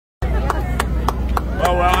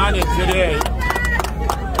Well, we're honored today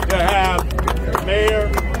to have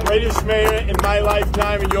greatest mayor in my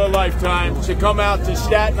lifetime and your lifetime, to come out to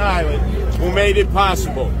Staten Island, who made it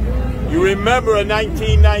possible. You remember in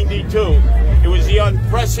 1992, it was the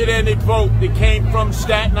unprecedented vote that came from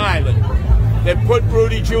Staten Island that put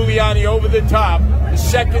Rudy Giuliani over the top the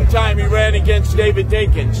second time he ran against David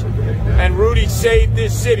Dinkins. And Rudy saved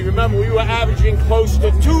this city. Remember, we were averaging close to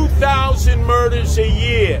 2,000 murders a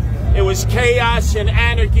year. It was chaos and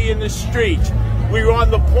anarchy in the streets. We were on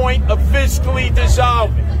the point of fiscally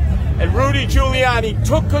dissolving. And Rudy Giuliani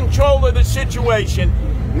took control of the situation,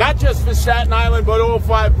 not just for Staten Island, but all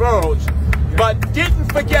 5 boroughs. But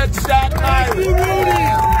didn't forget Staten Island.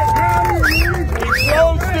 He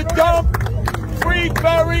closed the dump, freed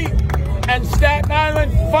Berry, and Staten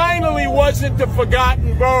Island finally wasn't the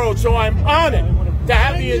forgotten borough. So I'm honored to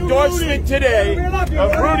have the endorsement today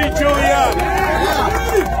of Rudy Giuliani.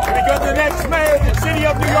 Because the next mayor of the city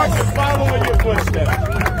of New York is following your footsteps.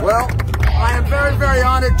 Well, I am very, very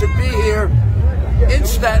honored to be here in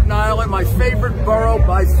Staten Island, my favorite borough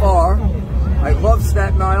by far. I love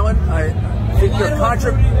Staten Island. I think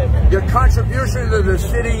your contribution to the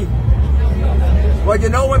city, well, you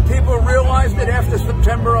know when people realized it after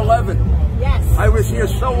September 11th. Yes. I was here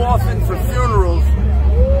so often for funerals.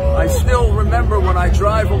 I still remember when I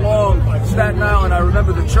drive along Staten Island, I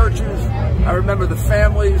remember the churches, I remember the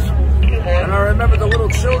families, and I remember the little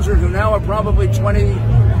children who now are probably 20,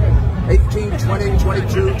 18, 20,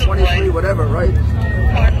 22, 23, whatever, right?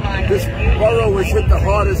 This borough was hit the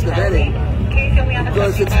hardest of any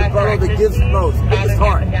because it's the borough that gives the most, biggest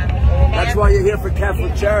heart. That's why you're here for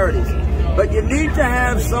Catholic Charities. But you need to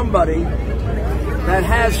have somebody that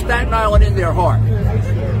has Staten Island in their heart.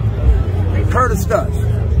 Curtis does.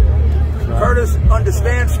 Curtis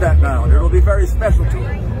understands Staten Island. It'll be very special to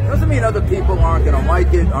him. Doesn't mean other people aren't going to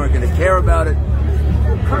like it, aren't going to care about it.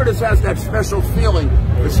 Curtis has that special feeling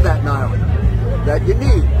for Staten Island that you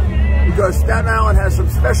need, because Staten Island has some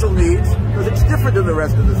special needs, because it's different than the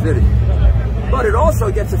rest of the city. But it also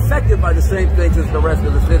gets affected by the same things as the rest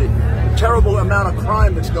of the city. The terrible amount of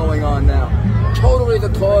crime that's going on now. Totally the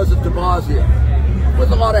cause of de Blasio,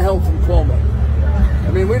 with a lot of help from Cuomo.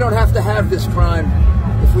 I mean, we don't have to have this crime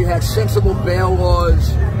if we had sensible bail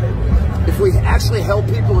laws, if we actually held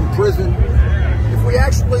people in prison, if we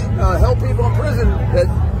actually held people in prison that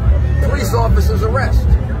police officers arrest.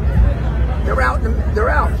 They're out.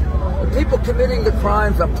 The people committing the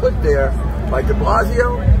crimes are put there by de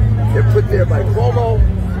Blasio, they're put there by Cuomo,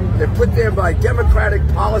 they're put there by Democratic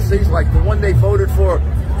policies like the one they voted for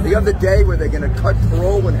the other day where they're going to cut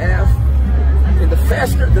parole in half. And the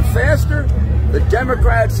faster the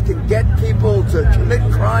Democrats can get people to commit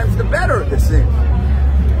crimes, the better, it seems.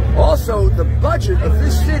 Also, the budget of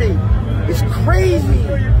this city is crazy.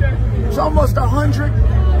 It's almost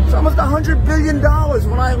 $100 billion.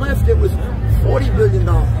 When I left, it was $40 billion.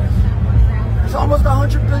 It's almost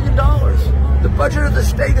 $100 billion. The budget of the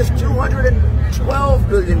state is $212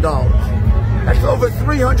 billion. That's over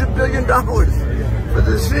 $300 billion for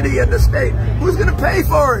the city and the state. Who's going to pay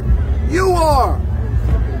for it? You are.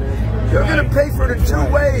 You're going to pay for it in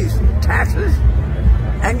 2 ways. Taxes,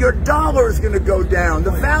 and your dollar is going to go down.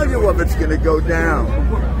 The value of it's going to go down.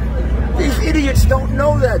 These idiots don't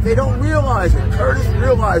know that. They don't realize it. Curtis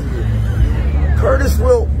realizes it. Curtis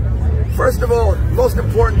will, first of all, most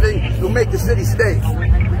important thing, he'll make the city safe.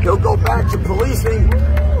 He'll go back to policing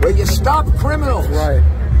where you stop criminals. Right.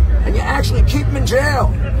 And you actually keep them in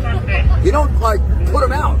jail. You don't, like, put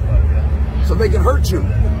them out so they can hurt you.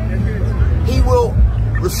 He will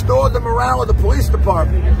restore the morale of the police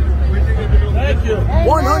department. Thank you.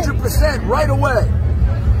 100% right away.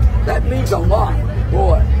 That means a lot,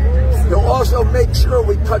 boy. He'll also make sure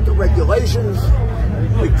we cut the regulations.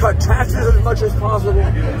 We cut taxes as much as possible.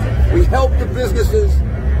 We help the businesses.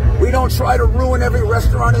 We don't try to ruin every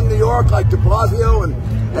restaurant in New York like de Blasio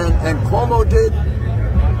and Cuomo did.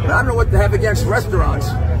 And I don't know what they have against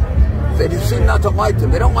restaurants. They just seem not to like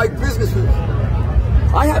them. They don't like businesses.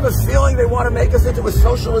 I have a feeling they want to make us into a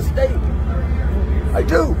socialist state. I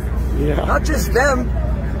do. Yeah. Not just them,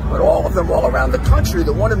 but all of them, all around the country.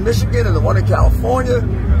 The one in Michigan and the one in California.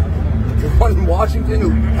 The one in Washington who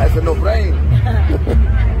has no brain.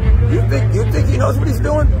 You think he knows what he's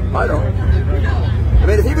doing? I don't. I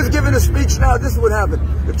mean, if he was giving a speech now, this would happen.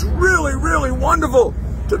 It's really, really wonderful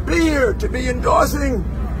to be here, to be endorsing.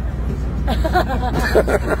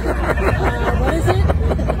 What is it?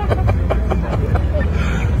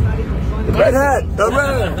 The red hat,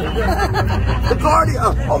 the Guardian.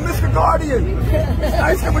 Oh, Mr. Guardian.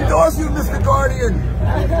 Nice to endorse you, Mr. Guardian.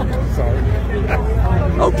 Sorry.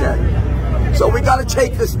 Okay. So we got to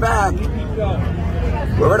take this back.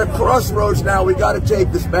 We're at a crossroads now. We got to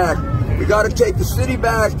take this back. We got to take the city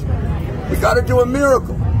back. We got to do a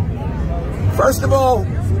miracle. First of all,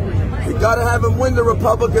 we got to have him win the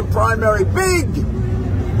Republican primary big,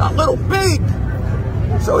 not little, big,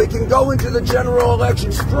 so he can go into the general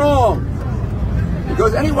election strong.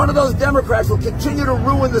 Because any one of those Democrats will continue to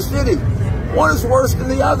ruin the city. One is worse than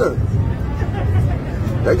the other.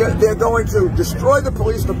 They're going to destroy the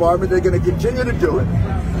police department. They're going to continue to do it.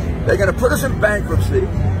 They're going to put us in bankruptcy.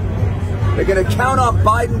 They're going to count on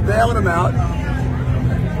Biden bailing them out.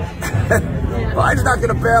 Biden's not going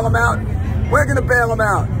to bail them out. We're going to bail them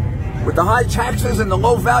out. With the high taxes and the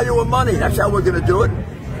low value of money. That's how we're going to do it.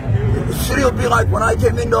 The city will be like when I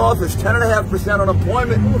came into office, 10.5%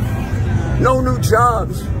 unemployment, no new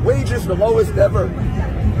jobs, wages the lowest ever.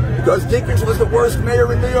 Because Dinkins was the worst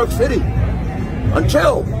mayor in New York City.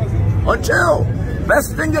 Until,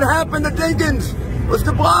 best thing that happened to Dinkins was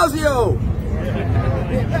de Blasio.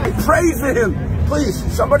 Praise him. Please,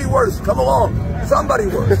 somebody worse, come along. Somebody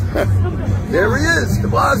worse. There he is, de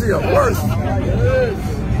Blasio, worse.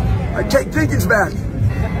 I take Dinkins back.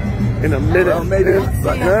 In a minute. Well, maybe.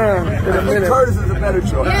 But in a minute. Curtis is a better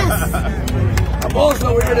choice. Yes. I'm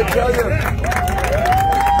also here to tell you.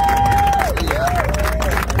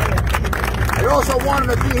 I also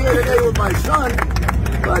wanted to be here today with my son,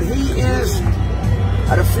 but he is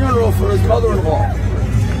at a funeral for his mother-in-law,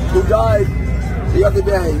 who died the other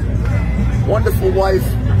day. Wonderful wife,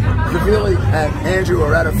 Zavili and Andrew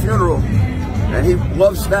are at a funeral, and he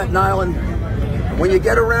loves Staten Island. When you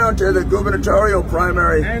get around to the gubernatorial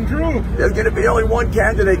primary, Andrew, there's going to be only one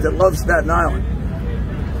candidate that loves Staten Island.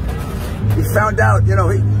 He found out, you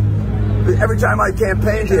know, every time I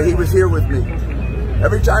campaigned here, he was here with me.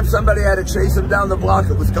 Every time somebody had to chase him down the block,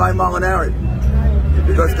 it was Guy Molinari.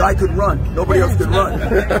 Because Guy could run. Nobody else could run.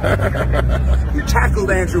 He tackled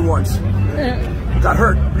Andrew once. Got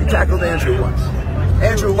hurt, but he tackled Andrew once.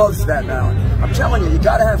 Andrew loves Staten Island. I'm telling you, you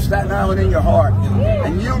got to have Staten Island in your heart.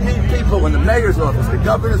 And you need people in the mayor's office, the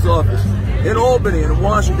governor's office, in Albany, in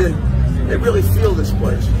Washington. They really feel this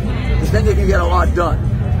place. Because then you can get a lot done.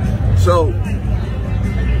 So,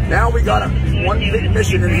 now we got one big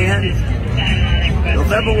mission in hand.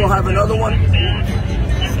 November we'll have another one.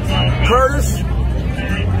 Curtis,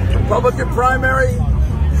 Republican primary,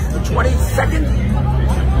 the 22nd.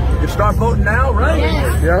 You can start voting now, right?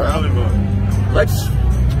 Yeah. Let's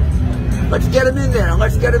get him in there, and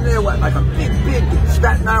let's get him there like a big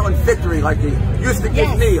Staten Island victory like he used to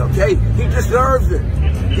give me, okay? He deserves it.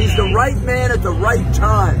 He's the right man at the right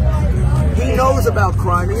time. He knows about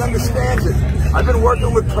crime. He understands it. I've been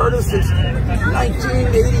working with Curtis since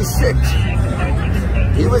 1986.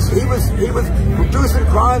 He was reducing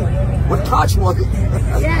crime with Kochwalker.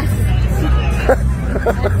 Yes.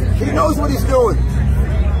 He knows what he's doing.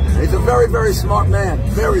 He's a very, very smart man.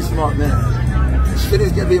 Very smart man. The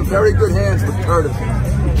city's going to be in very good hands with Curtis.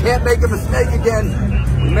 We can't make a mistake again.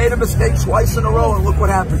 We made a mistake twice in a row, and look what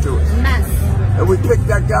happened to us. Mess. And we picked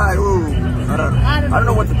that guy. Ooh, I don't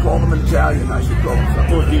know what to call him in Italian. I should call him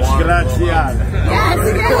something. Disgraziato. I don't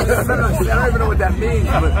even know what that means,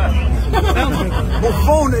 but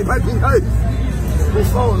Buffone might be nice.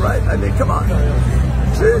 Buffone, right? I mean, come on.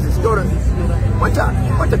 Jesus,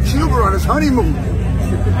 went to Cuba on his honeymoon.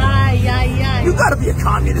 You got to be a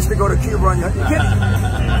communist to go to Cuba on your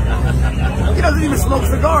honeymoon. He doesn't even smoke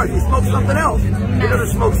cigars. He smokes something else. He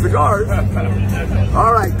doesn't smoke cigars.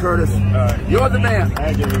 All right, Curtis. You're the man.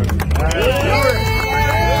 Thank you.